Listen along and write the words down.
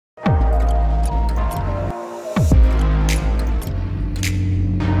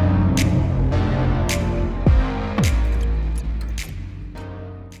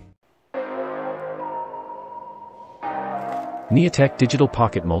Neoteck Digital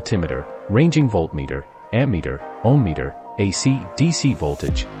Pocket Multimeter, Ranging Voltmeter, Ammeter, Ohmmeter, AC, DC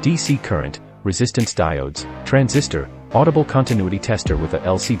voltage, DC current, resistance diodes, transistor, audible continuity tester with a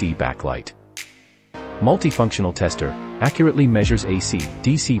LCD backlight. Multifunctional tester, accurately measures AC,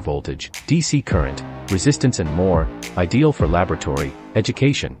 DC voltage, DC current, resistance and more, ideal for laboratory,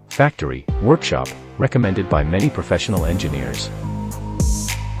 education, factory, workshop, recommended by many professional engineers.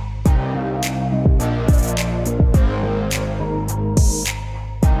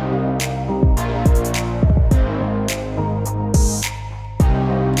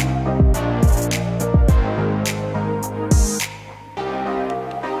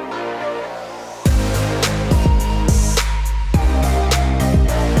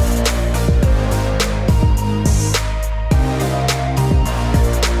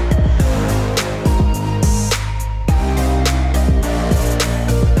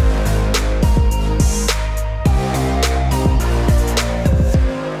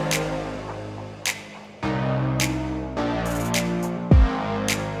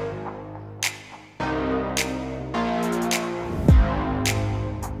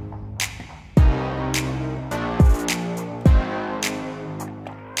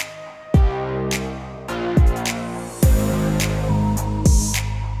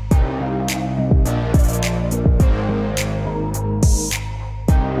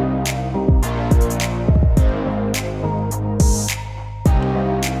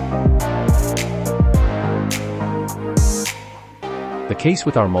 The case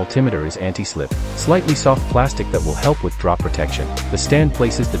with our multimeter is anti-slip, slightly soft plastic that will help with drop protection. The stand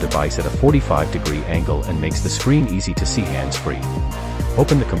places the device at a 45-degree angle and makes the screen easy to see hands-free.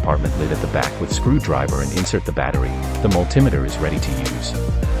 Open the compartment lid at the back with screwdriver and insert the battery. The multimeter is ready to use.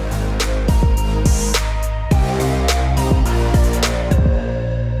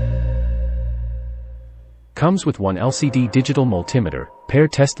 Comes with one LCD digital multimeter, pair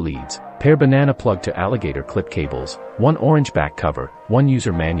test leads, pair banana plug to Alligator clip cables, one orange back cover, one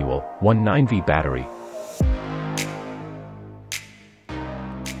user manual, one 9V battery.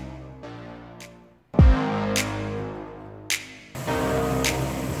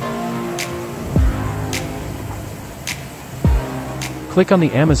 Click on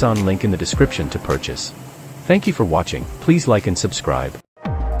the Amazon link in the description to purchase. Thank you for watching. Please like and subscribe.